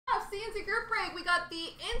CNC group break. We got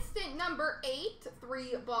the instant number 8,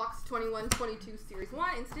 3-box 21-22 series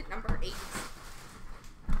 1, instant number 8.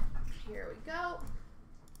 Here we go.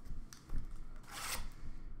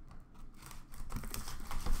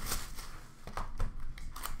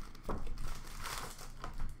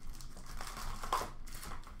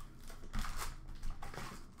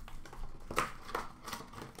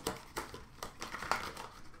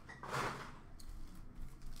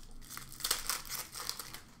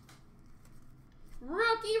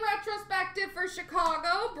 Rookie retrospective for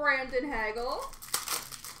Chicago, Brandon Hagel.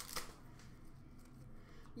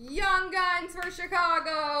 Young Guns for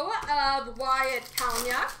Chicago of Wyatt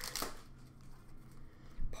Kalniak.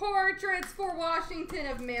 Portraits for Washington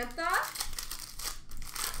of Mantha.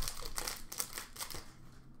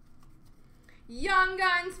 Young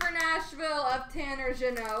Guns for Nashville of Tanner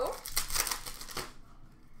Jeannot.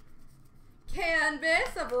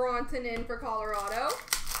 Canvas of Rantanen for Colorado.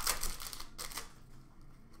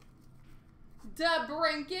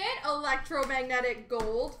 DeBrincat, Electromagnetic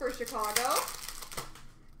Gold for Chicago.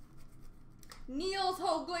 Niels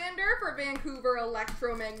Höglander for Vancouver,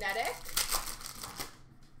 Electromagnetic.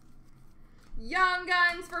 Young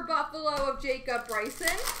Guns for Buffalo of Jacob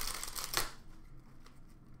Bryson.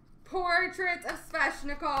 Portraits of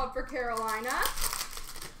Svechnikov for Carolina.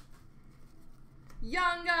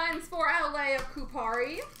 Young Guns for LA of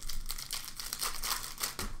Kupari.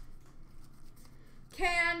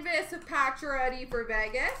 Canvas of Pacioretty for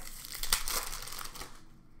Vegas.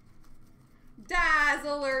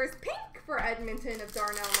 Dazzlers Pink for Edmonton of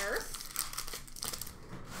Darnell Nurse.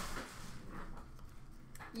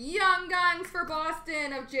 Young Guns for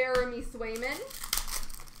Boston of Jeremy Swayman.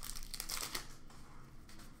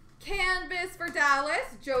 Canvas for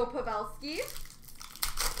Dallas, Joe Pavelski.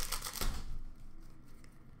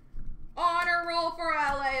 Honor Roll for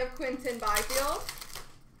LA of Quinton Byfield.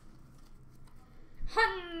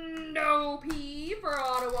 Hundo P for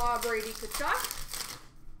Ottawa, Brady Tkachuk.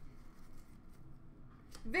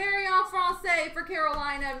 Variant Francais for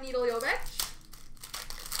Carolina of Nedeljkovic.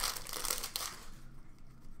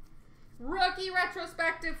 Rookie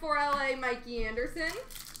retrospective for LA, Mikey Anderson.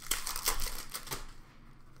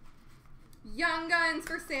 Young Guns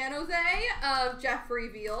for San Jose of Jeffrey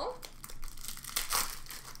Veal.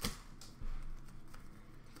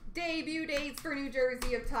 Debut dates for New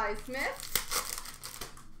Jersey of Ty Smith.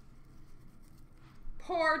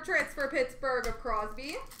 Portraits for Pittsburgh of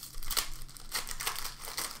Crosby.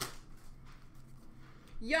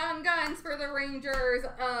 Young Guns for the Rangers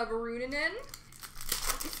of Runanen.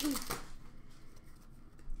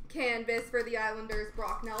 Canvas for the Islanders,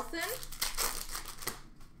 Brock Nelson.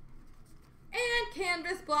 And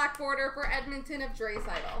Canvas Black Border for Edmonton of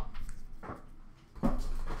Draisaitl.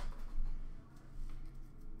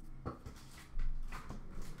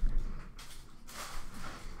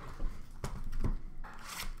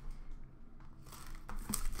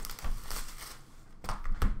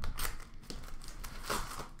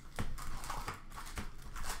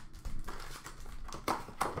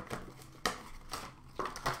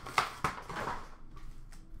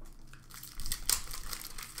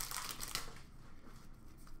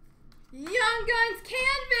 Young Guns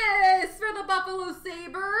Canvas for the Buffalo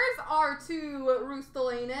Sabres, R2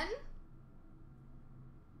 Rustalainen.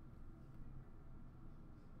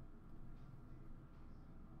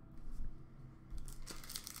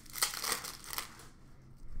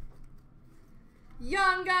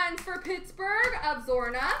 Young Guns for Pittsburgh of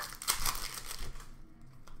Zorna.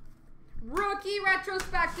 Rookie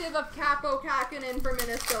retrospective of Capo Kakinen for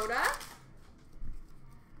Minnesota.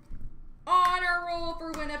 Honor Roll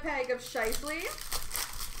for Winnipeg of Shifley.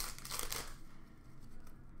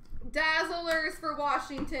 Dazzlers for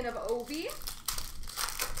Washington of Ovi.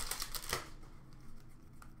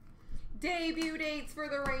 Debut dates for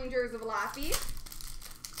the Rangers of Laffy.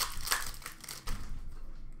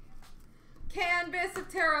 Canvas of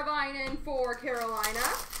Teravainen for Carolina.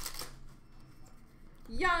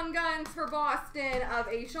 Young Guns for Boston of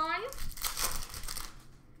Aishon.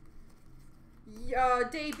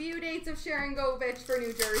 Debut dates of Sharangovich for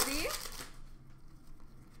New Jersey.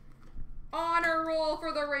 Honor Roll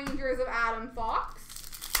for the Rangers of Adam Fox.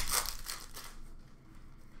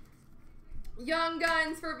 Young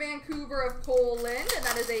Guns for Vancouver of Cole Lind, and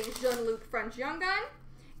that is a Jean-Luc French Young Gun.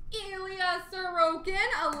 Ilya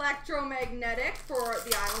Sorokin, Electromagnetic for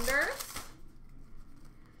the Islanders.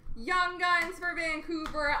 Young Guns for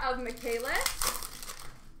Vancouver of Michaelis.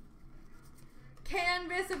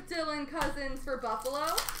 Canvas of Dylan Cousins for Buffalo.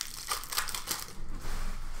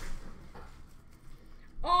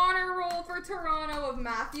 Honor Roll for Toronto of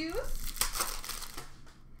Matthews.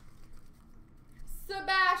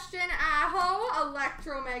 Sebastian Aho,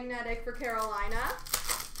 electromagnetic for Carolina.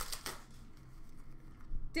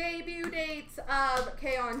 Debut dates of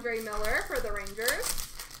Keandre Miller for the Rangers.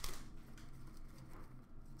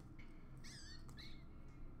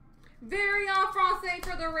 Variant Francais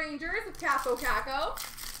for the Rangers of Capo Caco.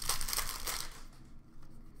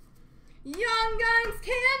 Young Guns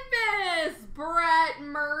Canvas, Brett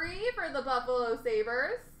Murray for the Buffalo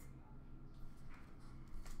Sabres.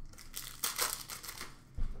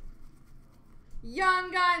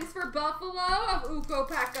 Young Guns for Buffalo of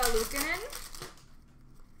Ukko-Pekka Luukkonen.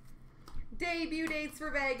 Debut dates for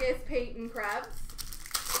Vegas, Peyton Krebs.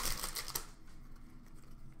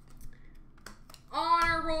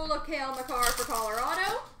 Honor roll of Cale Makar for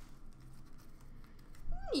Colorado.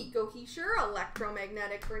 Nico Hischier,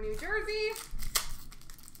 electromagnetic for New Jersey.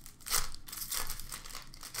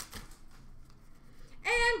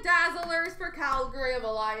 And Dazzlers for Calgary of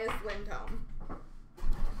Elias Lindholm.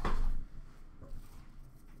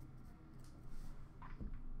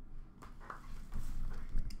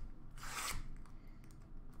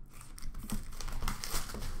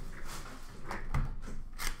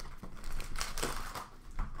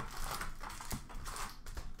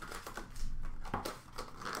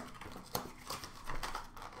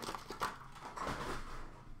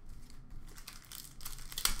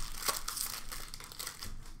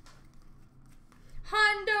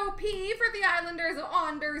 P for the Islanders of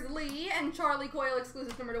Anders Lee and Charlie Coyle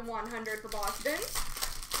exclusive number to 100 for Boston.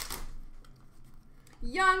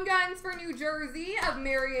 Young Guns for New Jersey of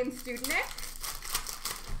Marian Studnik.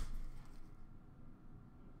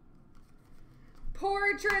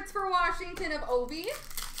 Portraits for Washington of Ovi.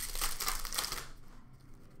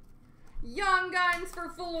 Young Guns for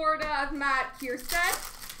Florida of Matt Kierstead.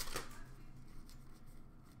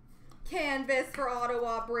 Canvas for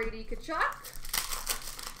Ottawa, Brady Tkachuk.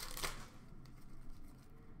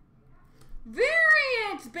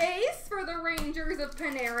 Variant base for the Rangers of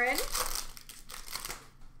Panarin.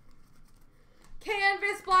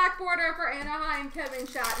 Canvas black border for Anaheim, Kevin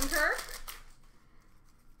Shattenkirk.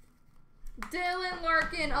 Dylan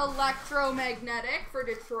Larkin, electromagnetic for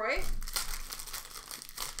Detroit.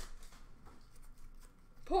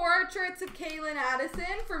 Portraits of Kalen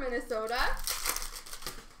Addison for Minnesota.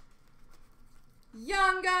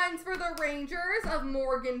 Young Guns for the Rangers of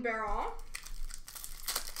Morgan Barron.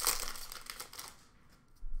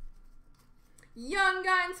 Young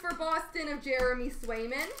Guns for Boston of Jeremy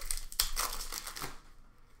Swayman.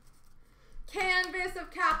 Canvas of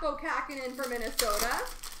Capo Kakinen for Minnesota.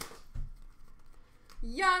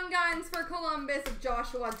 Young Guns for Columbus of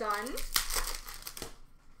Joshua Dunn.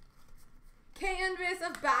 Canvas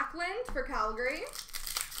of Backlund for Calgary.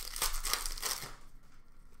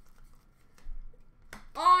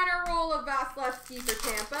 Honor roll of Vasilevsky for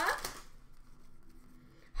Tampa.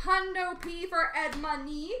 Hundo P for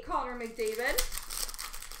Edmonton, Connor McDavid.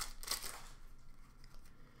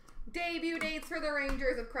 Debut dates for the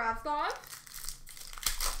Rangers of Kravtsov.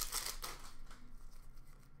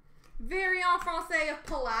 Variant Francais of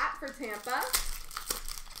Palat for Tampa.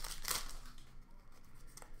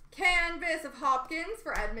 Canvas of Hopkins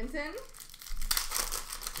for Edmonton.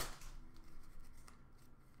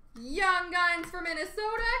 Young Guns for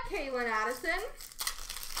Minnesota, Kalen Addison.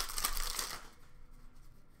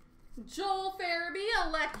 Joel Farabee,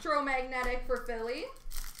 electromagnetic for Philly.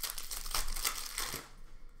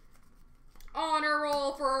 Honor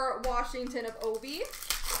roll for Washington of Ovi.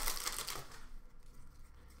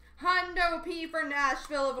 Hundo P for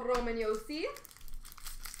Nashville of Roman Josi.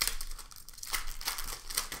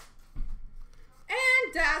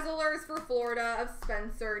 And Dazzlers for Florida of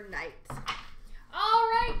Spencer Knight.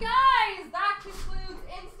 Alright guys, that concludes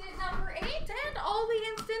instant number 8 and all the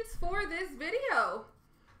instants for this video.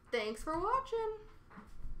 Thanks for watching.